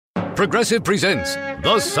Progressive presents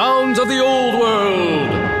The Sounds of the Old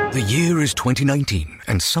World. The year is 2019,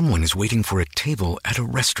 and someone is waiting for a table at a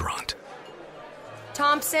restaurant.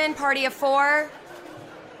 Thompson, party of four.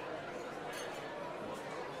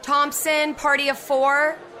 Thompson, party of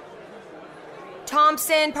four.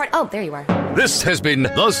 Thompson, party... Oh, there you are. This has been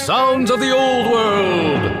The Sounds of the Old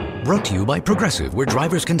World. Brought to you by Progressive, where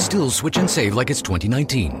drivers can still switch and save like it's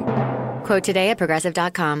 2019. Quote today at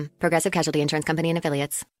Progressive.com. Progressive Casualty Insurance Company and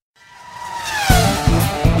Affiliates.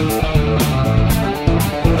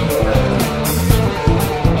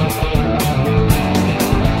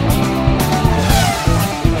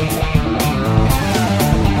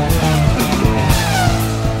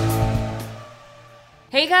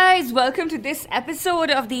 Hey guys, welcome to this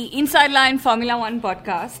episode of the Inside Line Formula One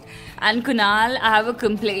podcast. And Kunal, I have a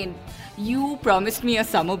complaint. You promised me a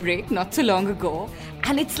summer break not so long ago,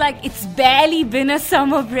 and it's like it's barely been a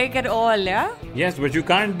summer break at all, yeah? Yes, but you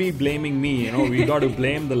can't be blaming me. We got to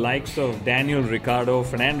blame the likes of Daniel Ricciardo,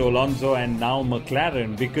 Fernando Alonso, and now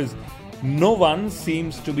McLaren, because no one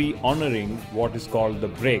seems to be honoring what is called the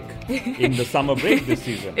break in the summer break this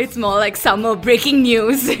season. It's more like summer breaking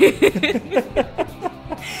news.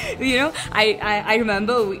 I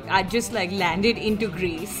remember I just landed into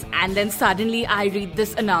Greece, and then suddenly I read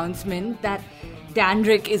this announcement that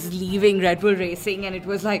Danrik is leaving Red Bull Racing, and it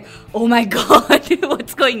was like, oh my god,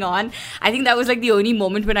 what's going on? I think that was the only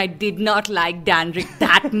moment when I did not like Danrik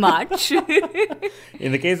that much.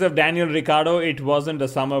 In the case of Daniel Ricciardo, it wasn't a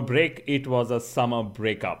summer break, it was a summer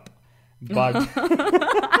breakup. But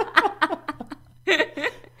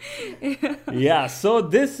yeah, so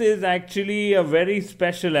this is actually a very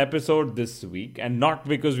special episode this week, and not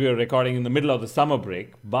because we are recording in the middle of the summer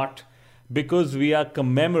break, but because we are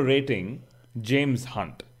commemorating James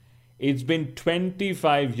Hunt. It's been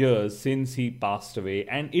 25 years since he passed away,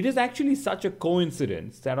 and it is actually such a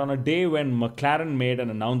coincidence that on a day when McLaren made an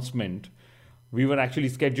announcement, we were actually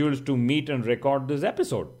scheduled to meet and record this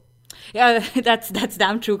episode. Yeah, that's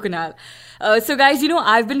damn true, Kunal. So guys,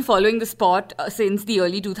 I've been following the sport since the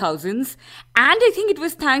early 2000s, and I think it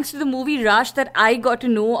was thanks to the movie Rush that I got to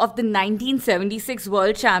know of the 1976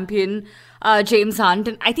 world champion James Hunt,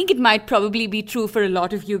 and I think it might probably be true for a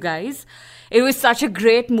lot of you guys. It was such a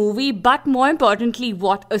great movie, but more importantly,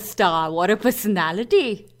 what a star, what a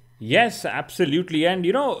personality. Yes, absolutely. And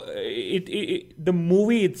the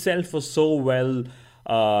movie itself was so well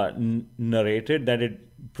narrated that it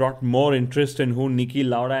brought more interest in who Niki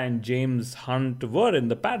Lauda and James Hunt were in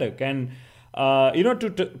the paddock. And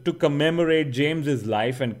to commemorate James's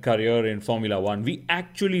life and career in Formula One, we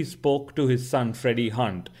actually spoke to his son Freddie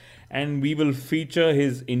Hunt, and we will feature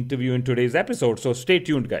his interview in today's episode. So stay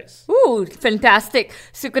tuned, guys. Ooh, fantastic.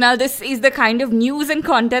 So, Kunal, this is the kind of news and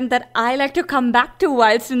content that I like to come back to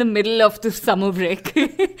whilst in the middle of the summer break.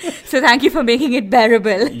 So thank you for making it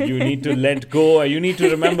bearable. You need to let go. You need to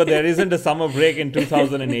remember there isn't a summer break in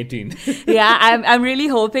 2018. Yeah, I'm really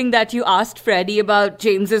hoping that you asked Freddie about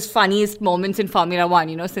James's funniest moments in Formula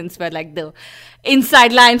One, since we're the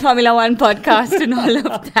Inside Line Formula One podcast and all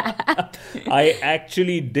of that. I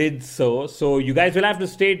actually did so. So you guys will have to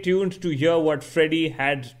stay tuned to hear what Freddie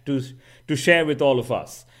had to share with all of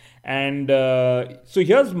us. And so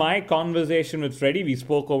here's my conversation with Freddie. We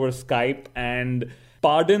spoke over Skype, and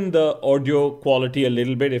pardon the audio quality a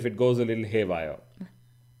little bit if it goes a little haywire.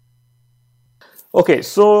 Okay,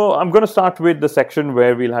 so I'm going to start with the section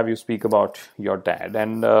where we'll have you speak about your dad.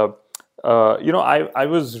 And I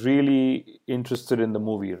was really interested in the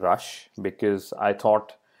movie Rush because I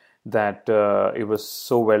thought that it was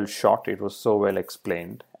so well shot, it was so well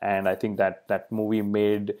explained, and I think that movie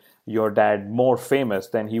made your dad more famous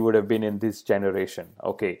than he would have been in this generation.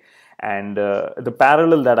 Okay, and the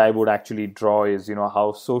parallel that I would actually draw is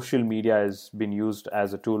how social media has been used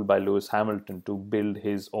as a tool by Lewis Hamilton to build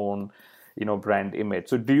his own brand image.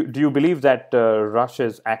 So do you believe that Rush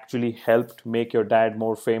has actually helped make your dad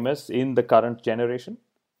more famous in the current generation?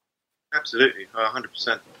 Absolutely,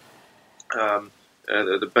 100%.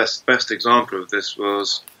 The best example of this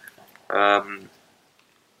was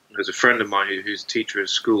there's a friend of mine who's a teacher at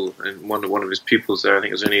school, and one of his pupils there, I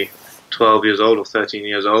think, was only 12 years old or 13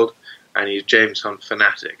 years old, and he's James Hunt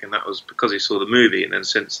fanatic, and that was because he saw the movie, and then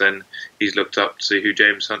since then he's looked up to see who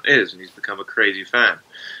James Hunt is, and he's become a crazy fan.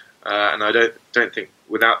 And I don't think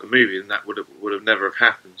without the movie, then that would have never have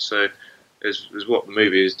happened. So, is what the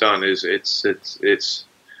movie has done is it's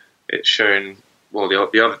shown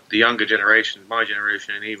the younger generation, my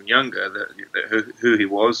generation, and even younger, that who he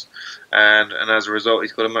was, and as a result,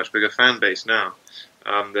 he's got a much bigger fan base now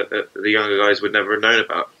that the younger guys would never have known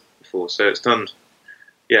about before. So it's done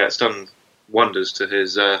wonders to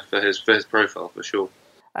his profile for sure.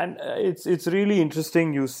 And it's really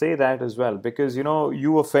interesting you say that as well, because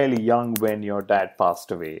you were fairly young when your dad passed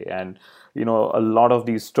away, and a lot of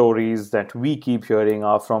these stories that we keep hearing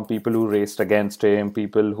are from people who raced against him,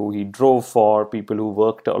 people who he drove for, people who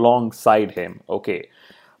worked alongside him. Okay,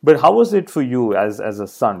 but how was it for you as a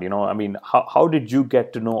son? I mean, how did you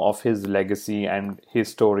get to know of his legacy and his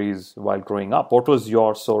stories while growing up? What was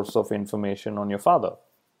your source of information on your father?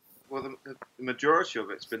 Well, the majority of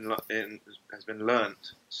it's has been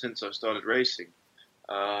learnt since I started racing.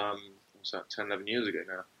 What's that? 10, 11 years ago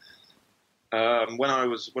now. When I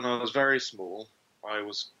was very small, I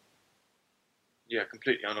was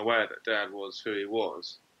completely unaware that Dad was who he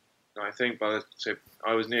was. And I think I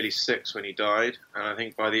was nearly 6 when he died, and I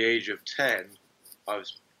think by the age of 10, I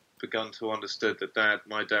was begun to understood that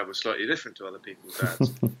my dad was slightly different to other people's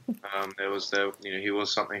dads. He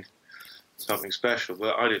was something special,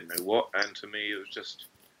 but I didn't know what. And to me, it was just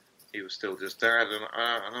he was still just Dad, and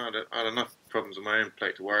I had enough problems on my own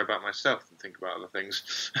plate to worry about myself and think about other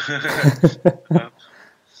things.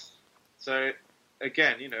 So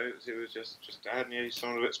again, it was just Dad, and he's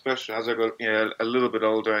someone a bit special. As I got a little bit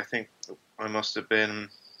older, I think I must have been.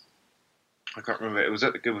 I can't remember. It was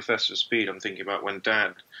at the Goodwood Festival of Speed. I'm thinking about when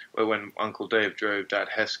Uncle Dave drove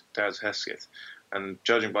Dad's Hesketh, and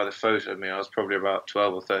judging by the photo of me, I was probably about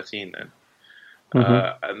 12 or 13 then.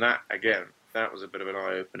 And that was a bit of an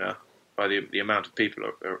eye-opener by the amount of people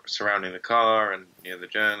surrounding the car, and the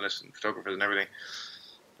journalists and photographers and everything.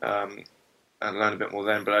 I learned a bit more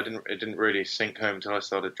then, but it didn't really sink home until I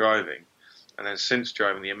started driving. And then since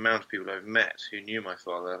driving, the amount of people I've met who knew my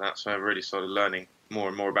father, that's when I really started learning more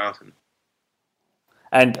and more about him.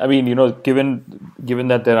 And I mean, given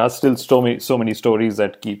that there are still so many stories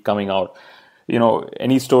that keep coming out,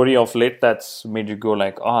 any story of late that's made you go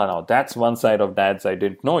like, oh, no, that's one side of Dad's I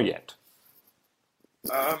didn't know yet?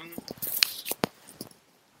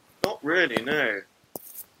 Not really, no.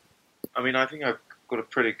 I mean, I think I've got a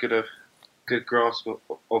pretty good grasp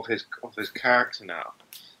of his character now,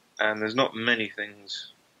 and there's not many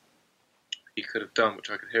things he could have done which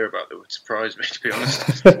I could hear about that would surprise me, to be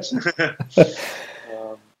honest.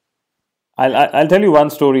 I'll tell you one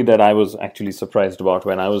story that I was actually surprised about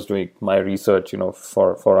when I was doing my research,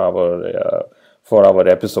 for our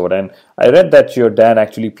episode. And I read that your dad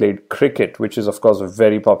actually played cricket, which is, of course, a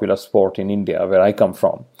very popular sport in India, where I come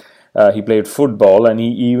from. He played football, and he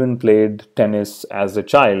even played tennis as a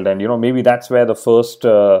child. And, maybe that's where the first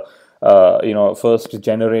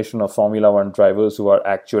generation of Formula One drivers who are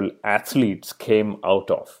actual athletes came out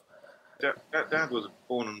of. Dad was a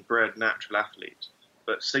born and bred natural athlete.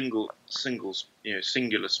 But singular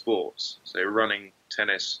sports, so running,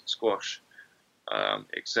 tennis, squash,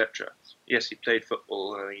 etc. Yes, he played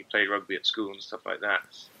football, and he played rugby at school and stuff like that,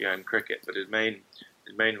 and cricket. But his main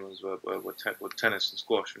ones were tennis and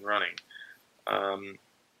squash and running. And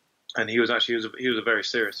he was a very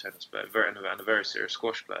serious tennis player, and a very serious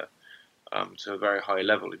squash player, to a very high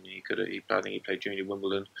level. I mean, I think he played junior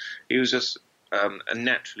Wimbledon. He was just a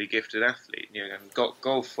naturally gifted athlete. And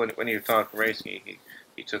golf, when he retired from racing,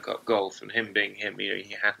 he took up golf, and him being him,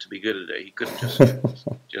 he had to be good at it. He couldn't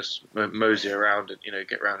just mosey around and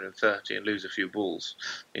get round in 30 and lose a few balls.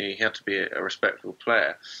 He had to be a respectable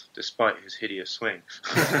player, despite his hideous swing.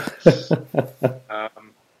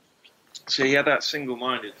 So he had that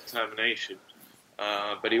single-minded determination,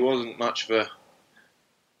 but he wasn't much of a.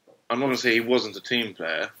 I'm not going to say he wasn't a team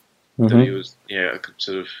player. Mm-hmm. That he was,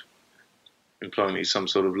 sort of implying he's some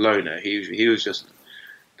sort of loner. He was just.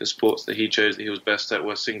 The sports that he chose that he was best at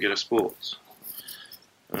were singular sports.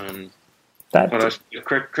 Cricket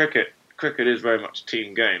is very much a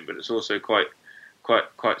team game, but it's also quite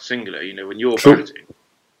singular. When you're batting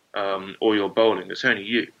or you're bowling, it's only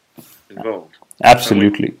you involved.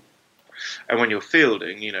 Absolutely. And when you're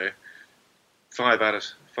fielding, 5 out of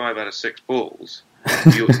 6 balls,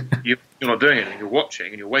 you're not doing anything. You're watching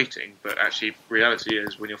and you're waiting. But actually, reality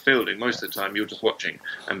is when you're fielding, most of the time you're just watching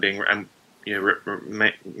and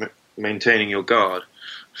maintaining your guard.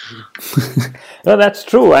 No, that's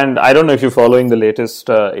true. And I don't know if you're following the latest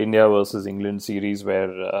India versus England series, where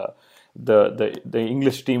the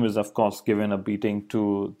English team is, of course, given a beating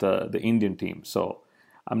to the Indian team. So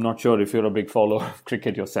I'm not sure if you're a big follower of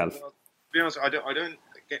cricket yourself. Well, to be honest, I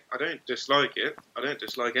don't dislike it. I don't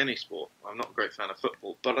dislike any sport. I'm not a great fan of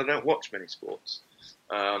football, but I don't watch many sports.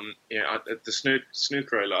 The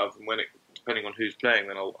snooker I love, and depending on who's playing,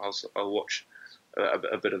 then I'll watch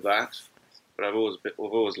a bit of that. But I've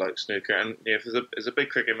always liked snooker, and if there's a big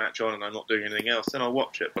cricket match on and I'm not doing anything else, then I'll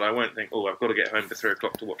watch it. But I won't think, I've got to get home for 3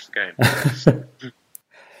 o'clock to watch the game.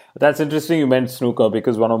 That's interesting you mentioned snooker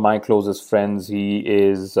because one of my closest friends,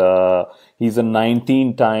 he's a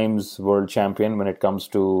 19 times world champion when it comes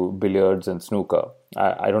to billiards and snooker.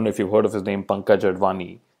 I don't know if you've heard of his name, Pankaj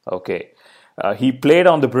Advani. Okay. He played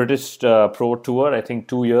on the British Pro Tour, I think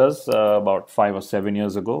 2 years, about 5 or 7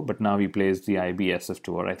 years ago, but now he plays the IBSF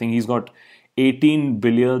Tour. I think he's got 18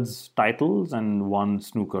 billiards titles and 1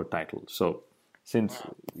 snooker title. So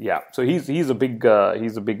so he's a big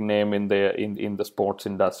name in the sports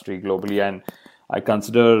industry globally, and I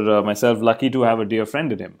consider myself lucky to have a dear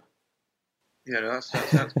friend in him. Yeah,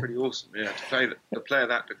 that's pretty awesome. Yeah, to play at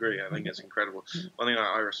that degree, I think it's incredible. One thing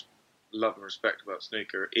I love and respect about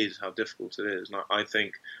snooker is how difficult it is. And I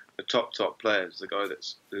think the top players, the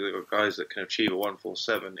guys that can achieve a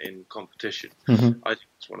 147 in competition, I think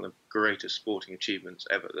it's one of the greatest sporting achievements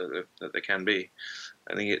ever that there can be.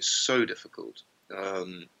 I think it's so difficult,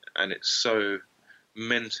 and it's so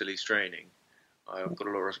mentally straining. I've got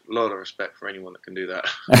a lot of respect for anyone that can do that.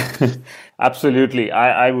 Absolutely,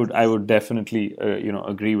 I would definitely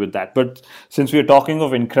agree with that. But since we're talking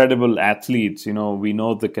of incredible athletes, we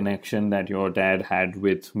know the connection that your dad had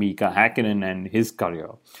with Mika Häkkinen and his career.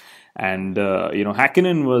 And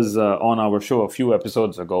Häkkinen was on our show a few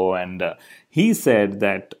episodes ago, and he said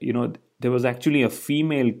that there was actually a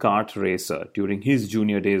female kart racer during his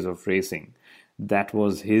junior days of racing that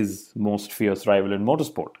was his most fierce rival in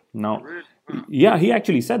motorsport. Now. Yeah, he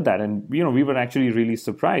actually said that, and we were actually really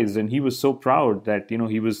surprised, and he was so proud that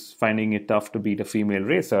he was finding it tough to beat a female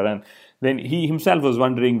racer, and then he himself was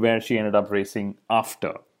wondering where she ended up racing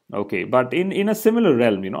after. Okay, but in a similar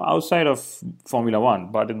realm, outside of Formula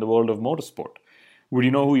One, but in the world of motorsport, would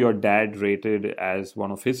you know who your dad rated as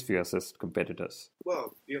one of his fiercest competitors?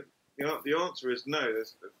 Well, the answer is no.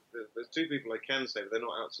 There's 2 people I can say, but they're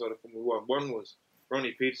not outside of Formula One. One was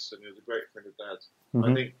Ronnie Peterson, who was a great friend of Dad's.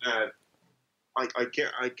 I think Dad.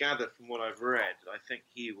 I gather from what I've read, I think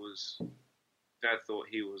Dad thought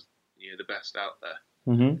he was the best out there,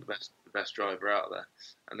 the best driver out there.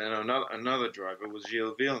 And then another driver was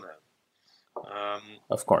Gilles Villeneuve.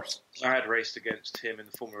 Of course. I had raced against him in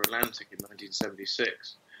the Formula Atlantic in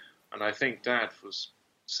 1976, and I think Dad was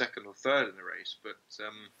second or third in the race, but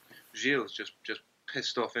Gilles just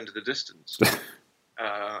pissed off into the distance.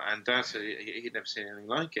 And Dad said he'd never seen anything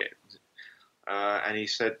like it. And he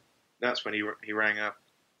said, that's when he rang up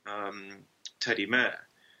Teddy Mayer,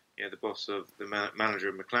 the boss of the manager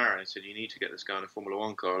of McLaren. He said, "You need to get this guy in a Formula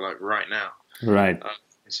One car, like right now." Right.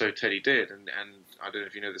 And so Teddy did, and I don't know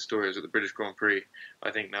if you know the story. It was at the British Grand Prix. I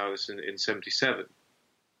think now it's in '77,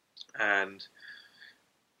 and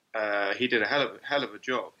he did a hell of a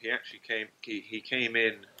job. He actually came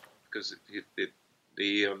in because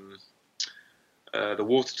the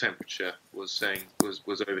water temperature was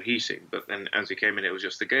overheating, but then as he came in, it was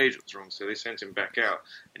just the gauge was wrong, so they sent him back out,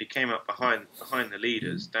 and he came up behind the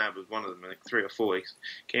leaders. Dad was one of them, I think 3 or 4. He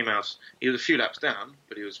came out. He was a few laps down,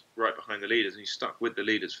 but he was right behind the leaders, and he stuck with the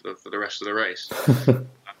leaders for the rest of the race.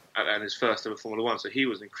 And his first ever Formula One, so he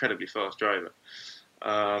was an incredibly fast driver.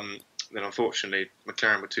 Then unfortunately,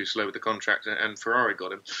 McLaren were too slow with the contract, and Ferrari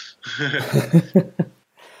got him.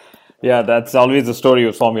 Yeah, that's always the story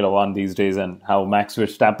of Formula One these days, and how Max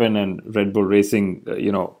Verstappen and Red Bull Racing,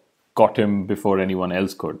 caught him before anyone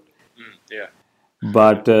else could. Yeah.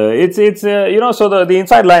 But it's so the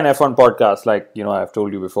Inside Line F1 podcast, like I've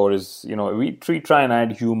told you before, is we try and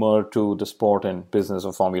add humor to the sport and business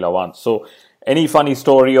of Formula One. So any funny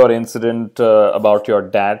story or incident about your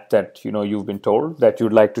dad that you've been told that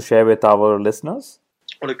you'd like to share with our listeners?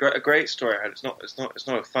 Well, a great story I had. It's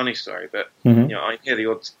not a funny story, but I hear the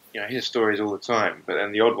odd, I hear stories all the time. But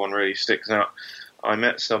then the odd one really sticks out. I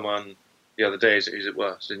met someone the other day.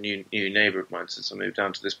 It's a new neighbour of mine since I moved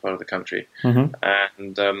down to this part of the country.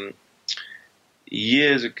 And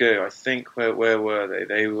years ago, I think where were they?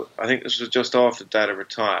 They were. I think this was just after Dad had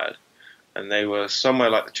retired, and they were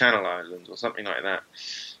somewhere like the Channel Islands or something like that.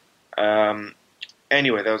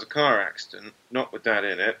 Anyway, there was a car accident, not with Dad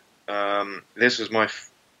in it. This was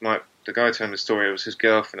the guy telling the story. It was his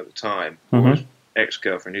girlfriend at the time, or his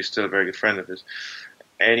ex-girlfriend, who's still a very good friend of his.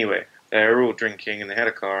 Anyway, they were all drinking and they had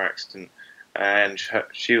a car accident, and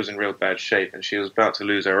she was in real bad shape, and she was about to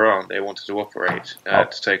lose her arm. They wanted to operate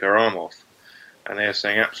to take her arm off, and they were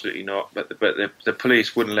saying absolutely not. But the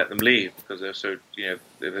police wouldn't let them leave because they're so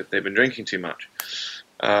they've been drinking too much.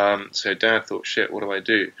 So Dad thought, shit, what do I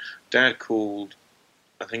do? Dad called.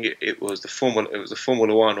 I think it was the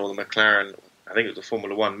Formula One or the McLaren. I think it was the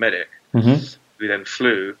Formula One medic. We then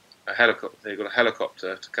flew a helicopter. They got a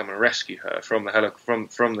helicopter to come and rescue her from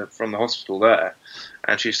the hospital there,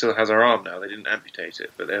 and she still has her arm now. They didn't amputate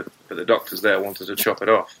it, but the doctors there wanted to chop it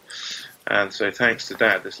off. And so, thanks to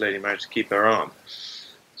Dad, this lady managed to keep her arm.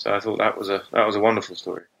 So I thought that was a wonderful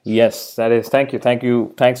story. Yes, that is. Thank you.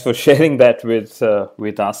 Thanks for sharing that with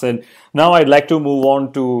us. And now I'd like to move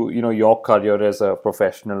on to your career as a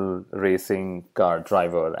professional racing car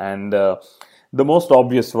driver. And the most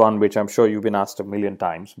obvious one, which I'm sure you've been asked a million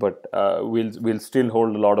times, but will still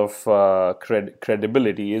hold a lot of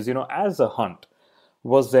credibility, is as a Hunt,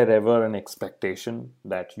 was there ever an expectation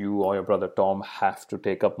that you or your brother Tom have to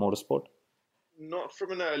take up motorsport? Not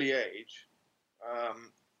from an early age.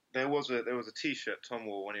 There was a T-shirt Tom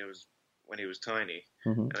wore when he was tiny,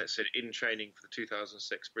 and it said "In training for the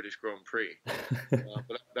 2006 British Grand Prix."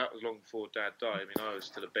 But that was long before Dad died. I mean, I was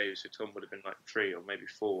still a baby, so Tom would have been like 3 or maybe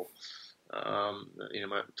 4.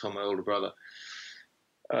 Tom, my older brother.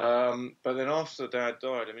 But then after Dad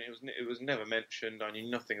died, I mean, it was never mentioned. I knew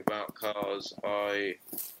nothing about cars. I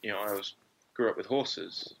grew up with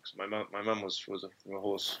horses. My mum was from a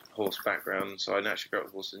horse background, so I naturally grew up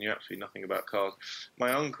with horses and knew absolutely nothing about cars.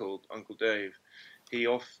 My Uncle Dave,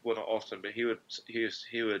 not often, but he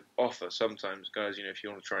would offer sometimes, guys, if you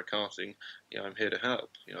want to try karting, I'm here to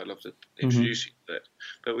help. I'd love to introduce you to it.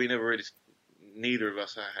 But we never really, neither of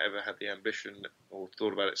us ever had the ambition or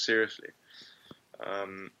thought about it seriously.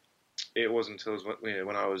 It wasn't until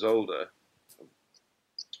when I was older,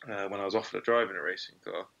 when I was offered driving a racing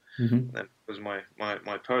car. And then because my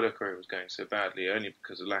polo career was going so badly, only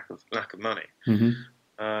because of lack of money.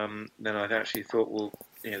 Then I actually thought, well,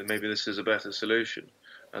 maybe this is a better solution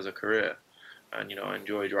as a career. And I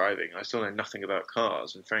enjoy driving. I still know nothing about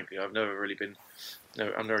cars, and frankly, I've never really been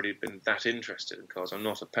that interested in cars. I'm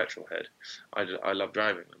not a petrol head. I love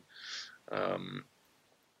driving them.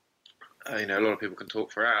 A lot of people can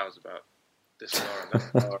talk for hours about this car and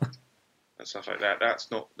that car and stuff like that.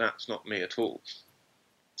 That's not me at all.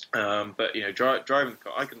 But driving the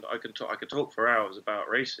car, I can talk for hours about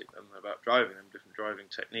racing and about driving and different driving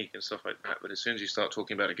technique and stuff like that. But as soon as you start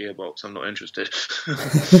talking about a gearbox, I'm not interested.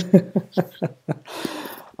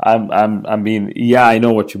 I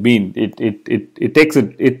know what you mean. It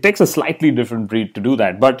takes a slightly different breed to do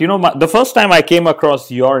that. But the first time I came across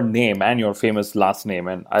your name and your famous last name,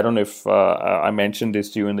 and I don't know if I mentioned this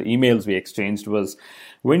to you in the emails we exchanged, was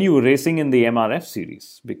when you were racing in the MRF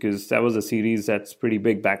series, because that was a series that's pretty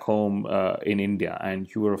big back home in India, and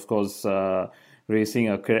you were of course racing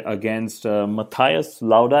against Matthias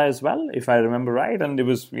Lauda as well, if I remember right, and it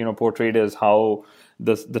was portrayed as how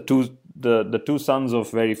the two sons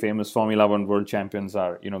of very famous Formula One world champions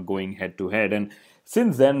are going head to head. And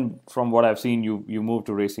since then, from what I've seen, you moved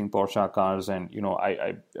to racing Porsche cars, and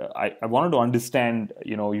I wanted to understand,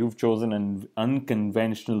 you've chosen an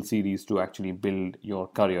unconventional series to actually build your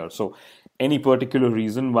career. So any particular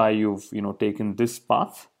reason why you've taken this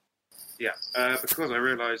path? Yeah, because I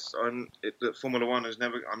realised that Formula One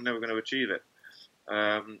I'm never going to achieve it.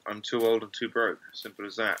 I'm too old and too broke. Simple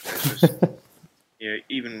as that. It's just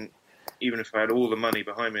even if I had all the money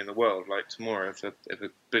behind me in the world, like tomorrow, if a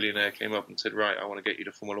billionaire came up and said, right, I want to get you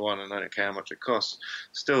to Formula One and I don't care how much it costs,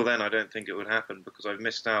 still then I don't think it would happen, because I've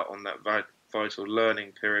missed out on that vital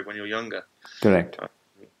learning period when you're younger. Correct.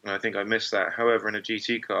 And I think I missed that. However, in a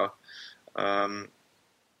GT car,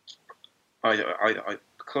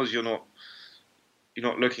 because you're not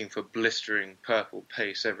looking for blistering purple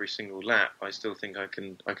pace every single lap, I still think I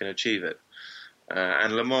can achieve it.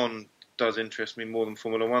 And Le Mans does interest me more than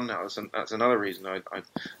Formula One now. That's another reason I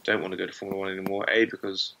don't want to go to Formula One anymore. A,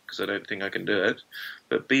 because I don't think I can do it,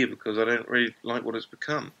 but B, because I don't really like what it's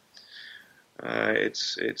become.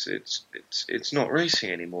 It's not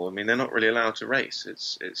racing anymore. I mean, they're not really allowed to race.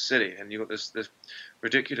 It's silly, and you've got this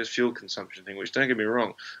ridiculous fuel consumption thing. Which, don't get me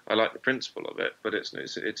wrong, I like the principle of it, but it's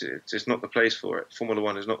not the place for it. Formula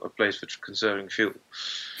One is not the place for conserving fuel.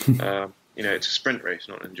 It's a sprint race,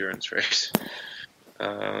 not an endurance race.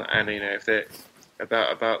 And if they're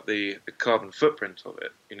about the carbon footprint of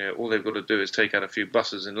it, all they've got to do is take out a few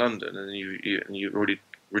buses in London, and you've already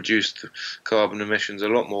reduced carbon emissions a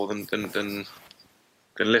lot more than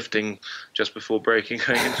lifting just before braking,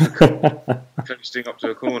 going into coasting up to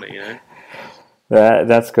a corner.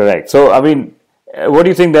 That's correct. So, I mean, what do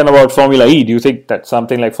you think then about Formula E? Do you think that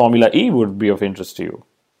something like Formula E would be of interest to you?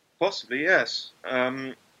 Possibly, yes.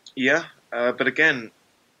 But again,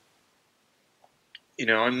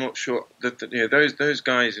 I'm not sure that those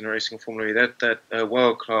guys in racing Formula E, they're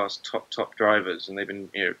world class top drivers, and they've been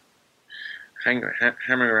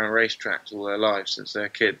hammering around racetracks all their lives since they're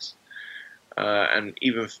kids. And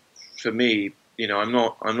even for me, I'm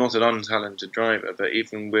not an untalented driver, but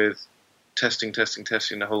even with testing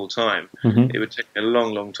the whole time, it would take a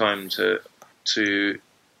long time to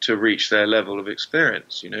to reach their level of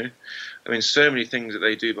experience. You know, I mean, so many things that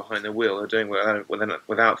they do behind the wheel are doing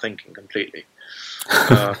without thinking completely,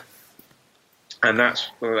 and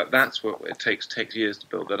that's what it takes years to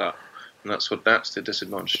build that up, and that's the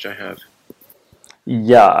disadvantage I have.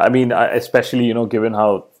 Yeah, I mean, especially, you know, given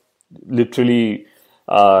how literally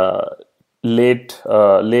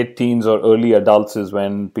late teens or early adults is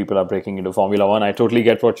when people are breaking into Formula One. I totally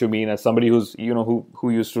get what you mean. As somebody who's, you know, who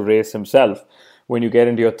used to race himself, when you get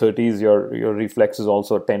into your 30s, your reflexes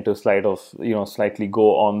also tend to slightly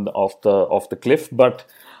go off the cliff. But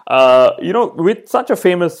you know, with such a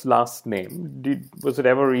famous last name, was it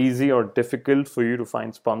ever easy or difficult for you to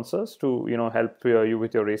find sponsors to, you know, help you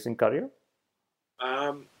with your racing career?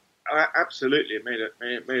 Absolutely, it made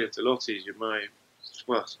it a lot easier.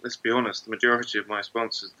 Well, let's be honest, the majority of my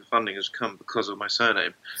sponsors, the funding has come because of my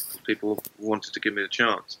surname. People wanted to give me a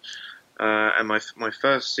chance, and my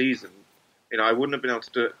first season, you know, I wouldn't have been able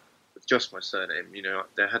to do it with just my surname. You know,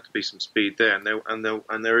 there had to be some speed there,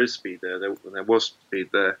 and there is speed there. There was speed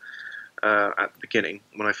there at the beginning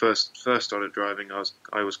when I first started driving.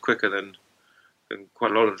 I was quicker than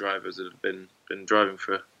quite a lot of drivers that had been driving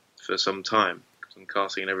for some time, and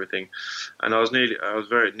karting and everything, and I was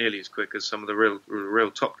very nearly as quick as some of the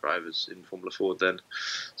real top drivers in Formula Ford then.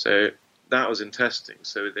 So that was in testing,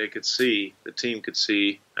 so they could see, the team could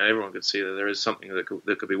see, and everyone could see that there is something that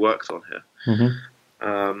could be worked on here.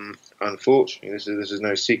 Mm-hmm. Unfortunately, this is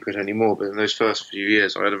no secret anymore. But in those first few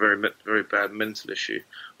years, I had a very bad mental issue.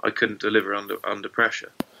 I couldn't deliver under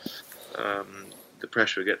pressure. The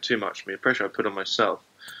pressure would get too much for me. The pressure I put on myself.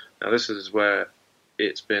 Now this is where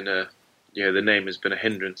it's been the name has been a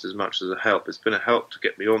hindrance as much as a help. It's been a help to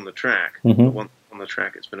get me on the track. Mm-hmm. But once on the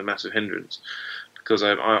track, it's been a massive hindrance because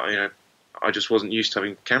I just wasn't used to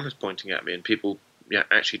having cameras pointing at me and people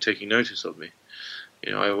actually taking notice of me.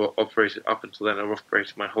 You know, I operated up until then. I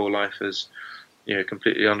operated my whole life as, you know,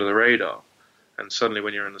 completely under the radar, and suddenly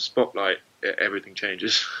when you're in the spotlight, everything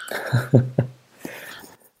changes.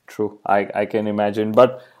 True, I can imagine,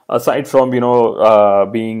 but. Aside from, you know,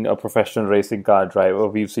 being a professional racing car driver,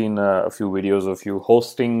 we've seen a few videos of you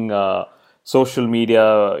hosting social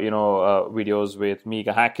media, you know, videos with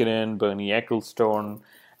Mika Häkkinen, Bernie Ecclestone.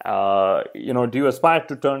 You know, do you aspire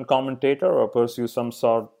to turn commentator or pursue some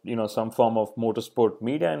form of motorsport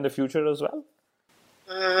media in the future as well?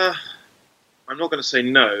 I'm not going to say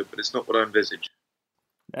no, but it's not what I envisage.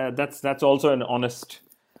 That's also an honest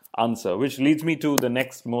answer, which leads me to the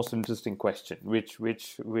next most interesting question, which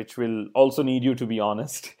will also need you to be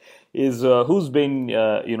honest, is who's been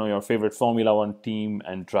your favorite Formula One team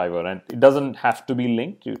and driver? And it doesn't have to be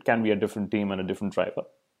linked; it can be a different team and a different driver.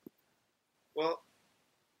 Well,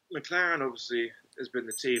 McLaren obviously has been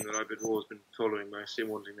the team that I've always been following mostly,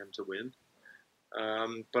 wanting them to win.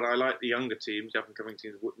 But I like the younger teams, the up-and-coming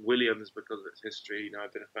teams. Williams, because of its history, you know,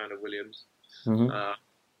 I've been a fan of Williams. Mm-hmm.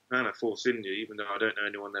 Fan of Force India, even though I don't know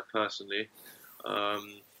anyone there personally.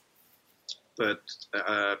 But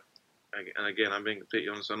again, I'm being completely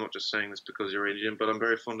honest. I'm not just saying this because you're Indian, but I'm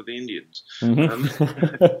very fond of the Indians.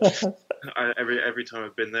 Mm-hmm. Every time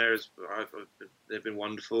I've been there, they've been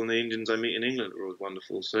wonderful, and the Indians I meet in England are always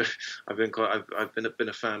wonderful. So I've been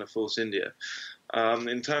a fan of Force India.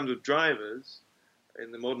 In terms of drivers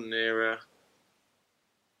in the modern era.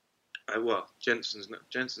 Jensen's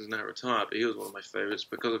now retired, but he was one of my favourites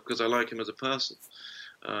because I like him as a person.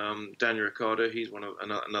 Daniel Ricciardo, he's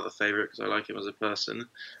another favourite because I like him as a person.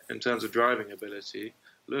 In terms of driving ability,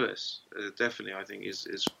 Lewis definitely I think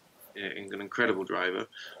is an incredible driver,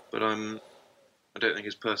 but I don't think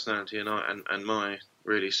his personality and mine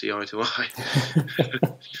really see eye to eye.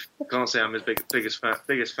 Can't say I'm his biggest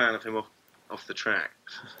fan of him off the track.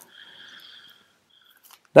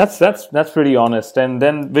 That's pretty honest. And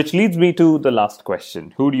then, which leads me to the last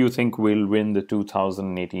question. Who do you think will win the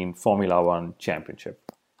 2018 Formula One Championship?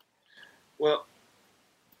 Well,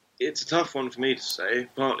 it's a tough one for me to say,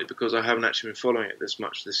 partly because I haven't actually been following it this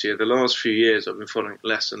much this year. The last few years I've been following it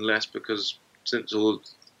less and less because since all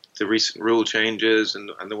the recent rule changes and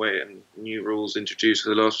the way and new rules introduced for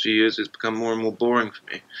the last few years, it's become more and more boring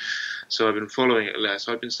for me. So I've been following it less.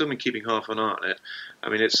 I've still been keeping half an eye on it. I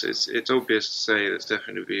mean, it's obvious to say that it's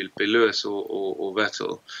definitely be Lewis or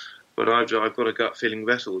Vettel, but I've got a gut feeling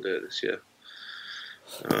Vettel will do it this year.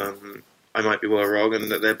 I might be well wrong,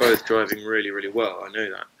 and that they're both driving really, really well. I know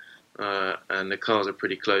that, and the cars are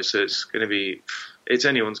pretty close, so it's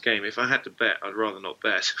anyone's game. If I had to bet, I'd rather not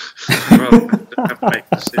bet. I'd rather have to make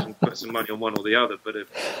a decision, put some money on one or the other. But if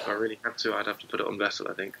I really had to, I'd have to put it on Vettel,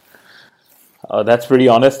 I think. That's pretty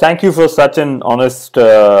honest. Thank you for such an honest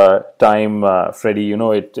time, Freddie. You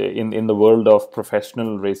know, in the world of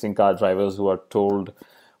professional racing car drivers who are told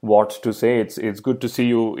what to say. It's good to see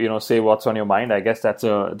you, say what's on your mind. I guess that's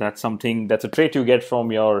a trait you get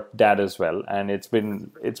from your dad as well. And it's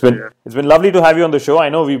been lovely to have you on the show. I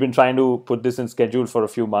know we've been trying to put this in schedule for a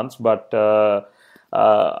few months, but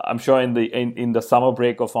I'm sure in the summer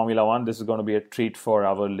break of Formula One, this is going to be a treat for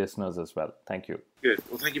our listeners as well. Thank you. Good.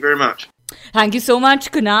 Well, thank you very much. Thank you so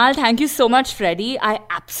much, Kunal. Thank you so much, Freddie. I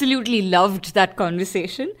absolutely loved that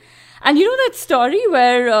conversation. And you know that story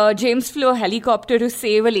where James flew a helicopter to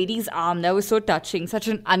save a lady's arm? That was so touching. Such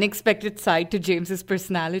an unexpected side to James's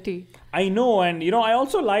personality. I know. And, I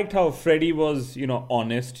also liked how Freddie was,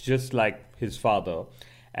 honest, just like his father.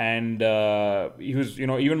 And he was,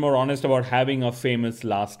 even more honest about having a famous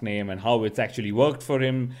last name and how it's actually worked for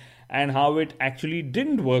him and how it actually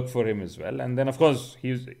didn't work for him as well. And then, of course,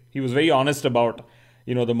 he was very honest about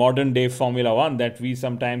the modern day Formula One that we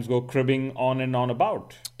sometimes go cribbing on and on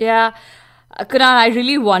about. Yeah. Kunal, I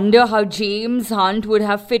really wonder how James Hunt would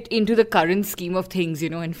have fit into the current scheme of things,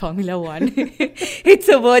 in Formula One. It's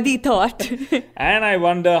a worthy thought. And I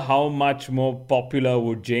wonder how much more popular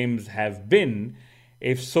would James have been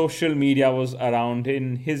if social media was around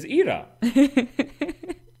in his era.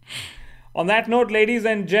 On that note, ladies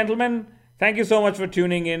and gentlemen, thank you so much for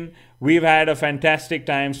tuning in. We've had a fantastic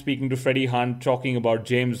time speaking to Freddie Hunt, talking about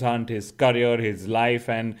James Hunt, his career, his life,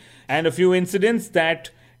 and a few incidents that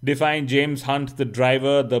define James Hunt, the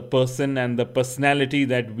driver, the person, and the personality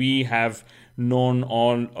that we have known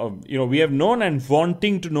we have known and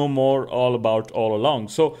wanting to know more all about all along.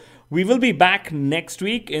 So we will be back next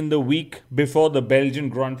week in the week before the Belgian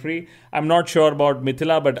Grand Prix. I'm not sure about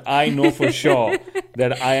Mithila, but I know for sure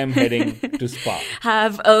that I am heading to Spa.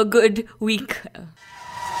 Have a good week.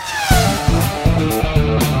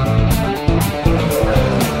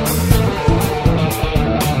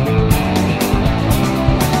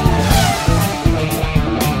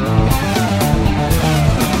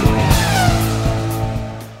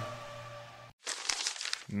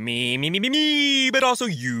 Me, but also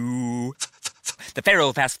you. The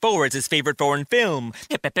Pharaoh fast forwards his favorite foreign film,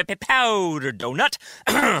 Powder Donut.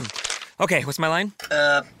 Okay, what's my line?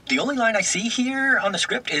 The only line I see here on the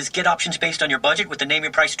script is get options based on your budget with the Name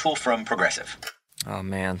Your Price tool from Progressive. Oh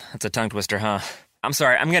man, that's a tongue twister, huh? I'm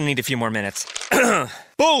sorry, I'm gonna need a few more minutes.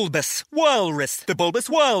 Bulbous Walrus, the Bulbous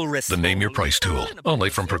Walrus. The Name Your Price tool, only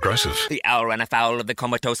from Progressive. The owl ran afoul of the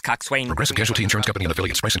comatose coxswain. Progressive Casualty Insurance Company and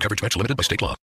affiliates. Price and coverage match limited by state law.